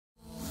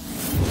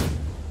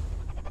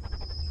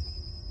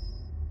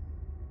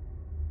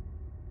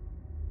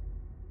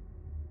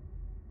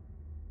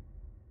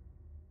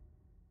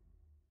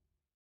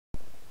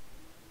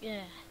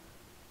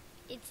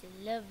It's a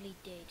lovely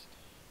day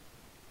today.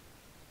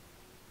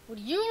 What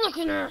are you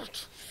looking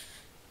at?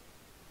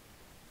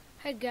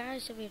 Hey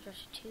guys, To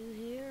Meteor551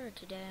 here.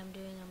 Today I'm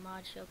doing a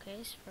mod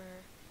showcase for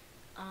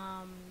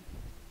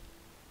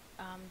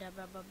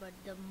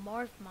the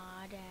Morph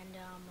mod, and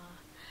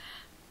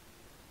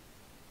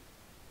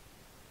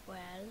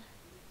well,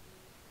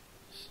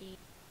 see,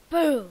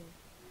 boom.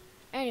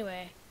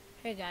 Anyway,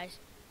 hey guys,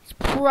 it's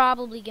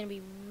probably gonna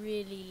be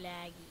really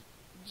laggy,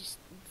 just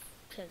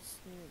because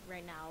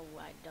right now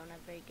I don't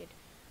have very good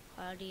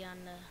quality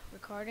on the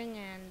recording,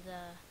 and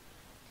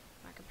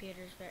my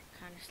computer's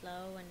kind of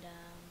slow. And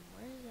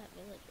where is that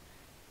villager?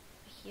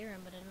 I hear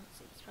him, but I don't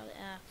see. He's probably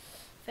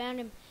found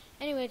him.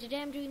 Anyway,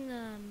 today I'm doing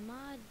the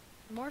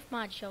Morph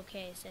mod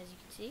showcase, as you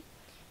can see,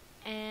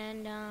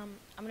 and I'm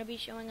gonna be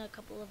showing a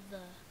couple of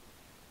the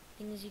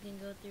things you can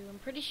go through. I'm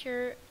pretty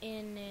sure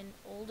in an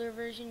older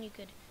version you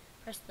could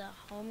press the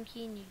home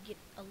key and you get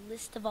a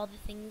list of all the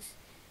things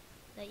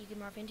that you can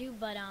morph into,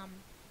 but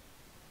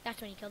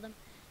that's when you kill them.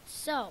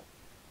 So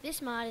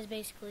this mod is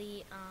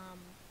basically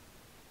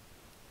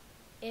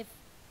if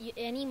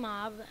any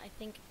mob, I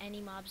think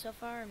any mob so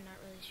far, I'm not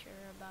really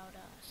sure about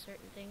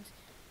certain things,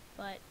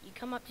 but you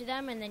come up to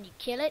them and then you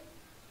kill it,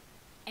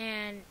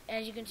 and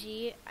as you can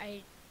see,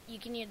 you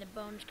can hear the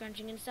bones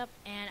crunching and stuff,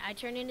 and I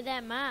turn into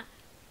that mob.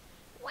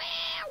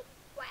 Wow!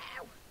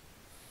 Wow!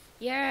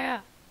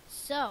 Yeah!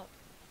 So,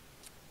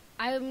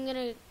 I'm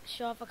gonna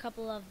show off a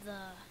couple of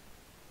the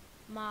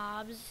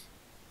mobs.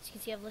 As you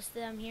can see, I've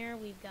listed them here.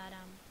 We've got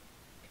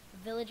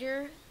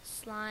villager,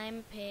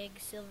 slime, pig,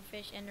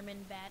 silverfish,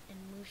 enderman, bat, and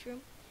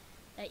mushroom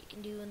that you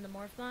can do in the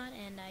morph mod.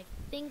 And I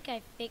think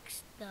I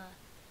fixed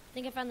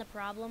I found the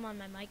problem on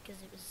my mic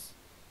because it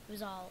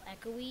was all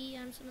echoey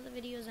on some of the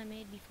videos I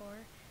made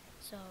before.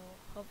 So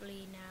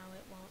hopefully now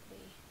it won't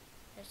be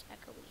as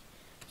echoey.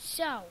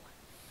 So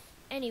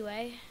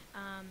anyway,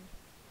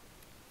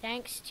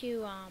 thanks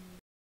to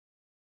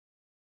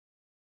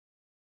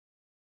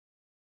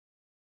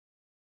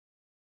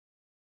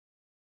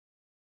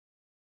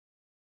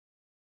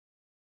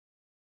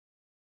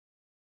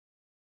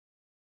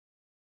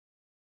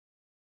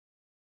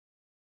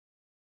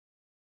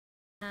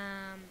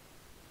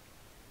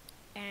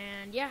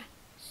and yeah,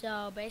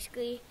 so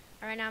basically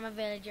right now I'm a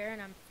villager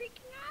and I'm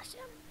freaking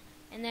awesome.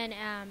 And then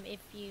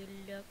if you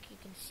look, you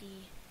can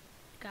see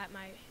got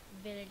my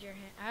villager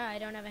hand. I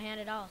don't have a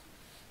hand at all.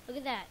 Look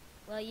at that.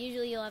 Well,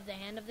 usually you'll have the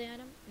hand of the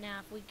item.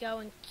 Now if we go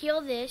and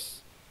kill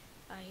this,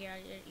 here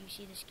you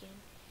see the skin.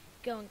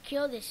 Go and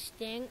kill this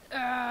thing.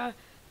 I'm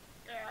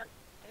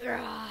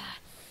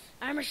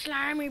a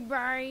slimy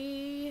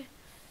boy.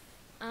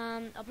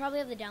 I'll probably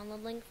have the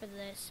download link for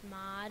this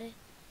mod.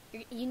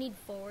 You need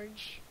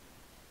Forge,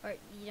 or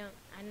you don't.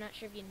 I'm not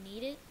sure if you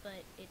need it,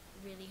 but it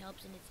really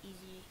helps, and it's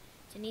easy.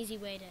 It's an easy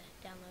way to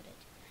download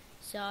it.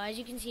 So as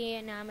you can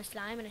see, now I'm a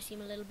slime, and I seem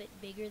a little bit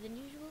bigger than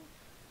usual,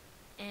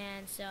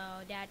 and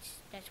so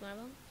that's one of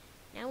them.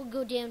 Now we'll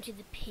go down to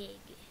the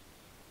pig.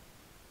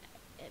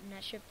 I'm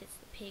not sure if that's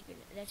the pig or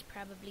not. That's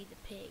probably the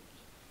pig.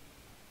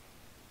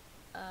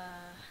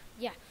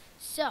 Yeah.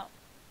 So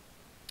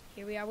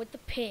here we are with the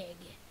pig.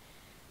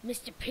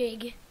 Mr.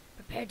 Pig,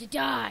 prepare to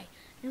die.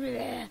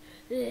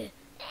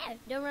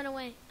 Don't run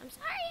away. I'm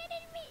sorry, I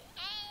didn't mean.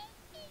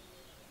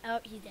 Oh,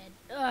 he's dead.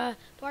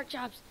 Pork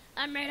chops.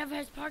 I'm made of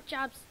his pork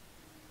chops.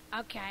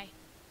 Okay.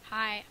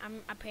 Hi,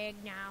 I'm a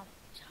pig now.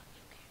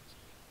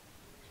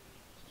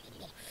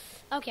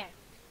 Okay,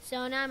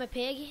 so now I'm a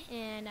pig,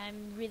 and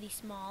I'm really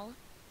small.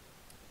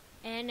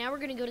 And now we're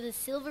going to go to the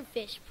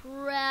silverfish,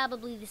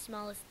 probably the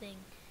smallest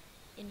thing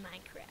in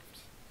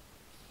Minecraft.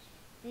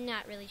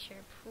 Not really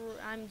sure.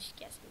 I'm just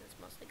guessing it's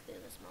most likely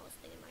the smallest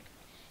thing in Minecraft.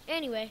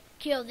 Anyway,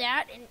 kill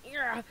that, and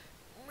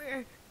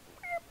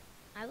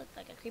I looked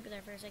like a creeper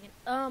there for a second.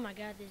 Oh my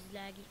god, this is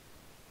laggy.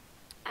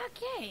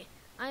 Okay,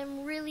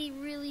 I'm really,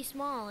 really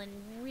small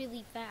and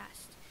really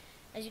fast.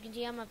 As you can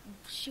see, I'm a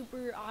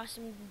super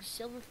awesome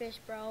silverfish,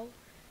 bro.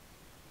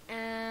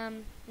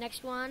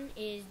 Next one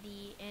is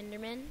the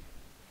enderman.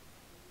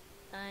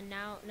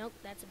 Nope,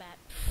 that's a bat.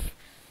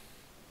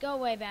 Go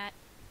away, bat.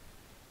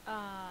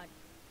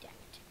 Dang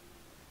it.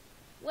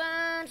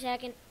 1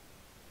 second.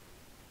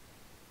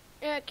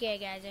 Okay,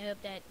 guys, I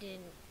hope that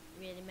didn't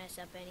really mess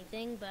up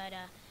anything, but,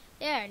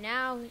 there,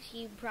 now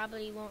he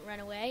probably won't run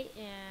away.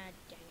 Dang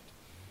it.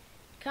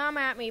 Come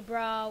at me,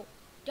 bro.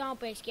 Don't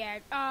be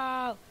scared.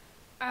 Oh,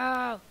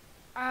 I'm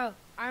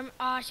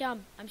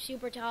awesome. I'm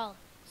super tall.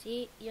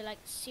 See, you're like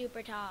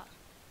super tall,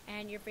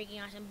 and you're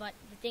freaking awesome, but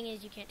the thing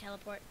is you can't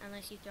teleport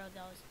unless you throw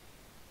those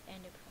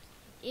ender pearls.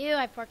 Ew,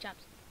 I have pork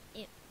chops.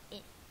 Ew.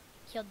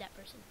 Killed that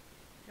person.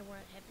 I don't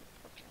want to have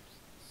pork chops.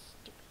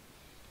 Stupid.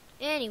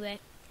 Anyway.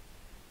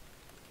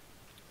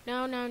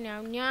 No,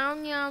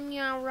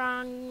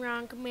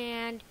 wrong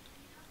command.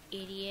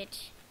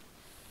 Idiot.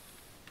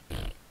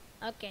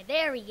 Okay,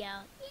 there we go.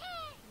 Yeah.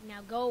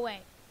 Now go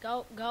away.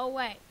 Go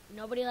away.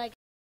 Nobody likes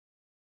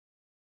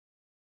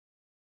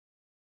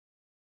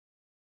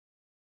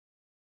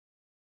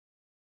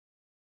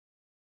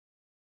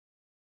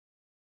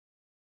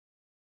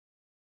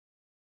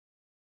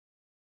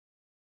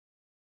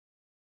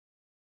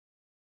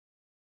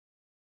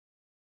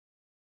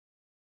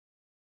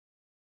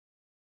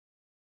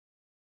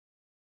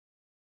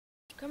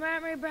Come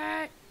at me,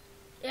 bat.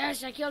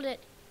 Yes, I killed it.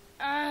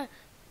 The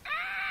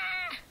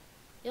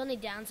only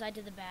downside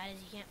to the bat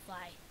is you can't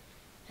fly.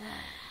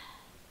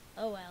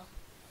 Oh well.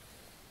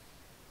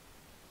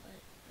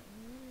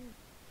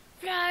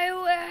 Fly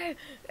away!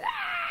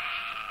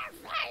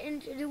 Fly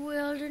into the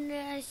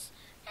wilderness.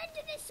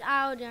 Into this.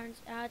 Oh, darn.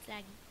 Oh, it's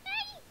laggy.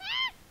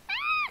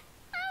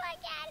 Oh my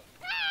god.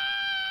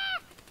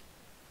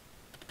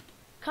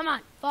 Come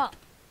on, fall.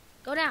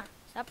 Go down.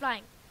 Stop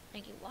flying.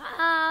 Thank you.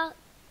 Wow.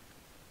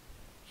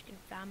 Just gonna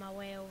fly my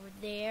way over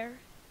there.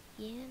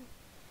 Again.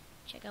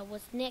 Check out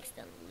what's next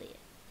on the list.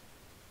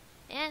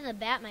 And the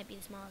bat might be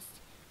the smallest.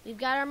 We've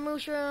got our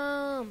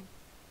mushroom.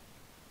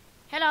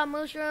 Hello,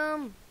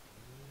 mushroom.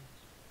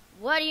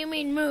 What do you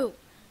mean move?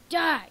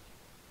 Die.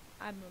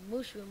 I'm a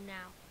mushroom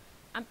now.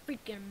 I'm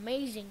freaking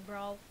amazing,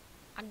 bro.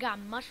 I got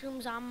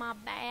mushrooms on my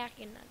back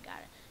and I got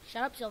a...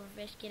 Shut up,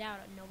 silverfish. Get out.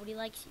 Nobody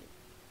likes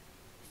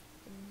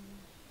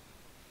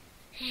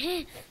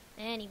you.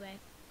 Anyway.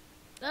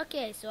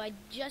 Okay, so I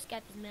just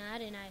got this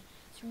mod and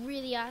it's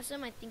really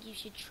awesome. I think you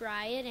should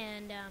try it.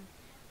 And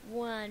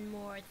one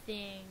more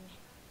thing.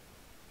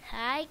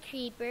 Hi,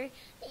 creeper.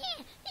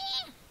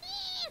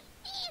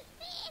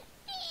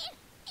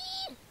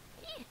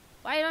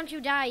 Why don't you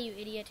die, you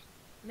idiot?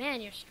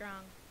 Man, you're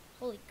strong.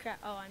 Holy crap.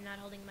 Oh, I'm not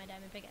holding my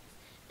diamond pickaxe.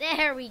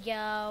 There we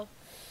go.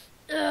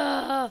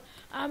 Ugh,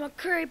 I'm a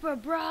creeper,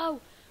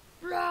 bro.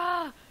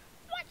 Bro,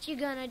 what you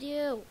gonna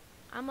do?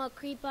 I'm gonna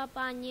creep up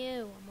on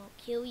you. I'm gonna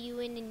kill you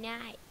in the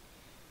night.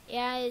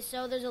 Yeah,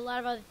 so there's a lot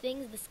of other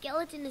things. The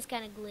skeleton is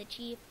kind of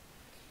glitchy.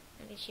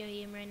 I can show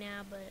you him right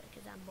now, but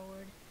because I'm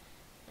bored.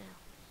 No,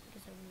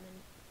 because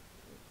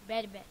I'm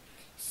in bed.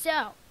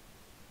 So,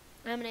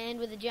 I'm going to end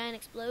with a giant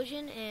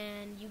explosion,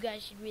 and you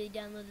guys should really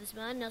download this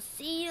mod, and I'll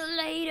see you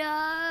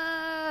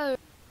later!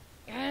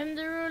 And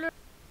the ruler.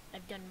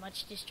 I've done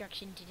much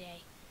destruction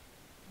today,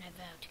 and I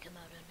vow to come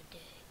out on a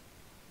day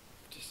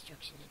of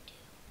destruction and doom.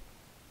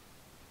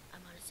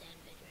 I'm on a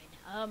sand bed right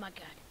now. Oh my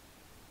god.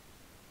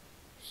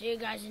 See you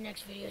guys in the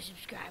next video.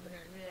 Subscribe and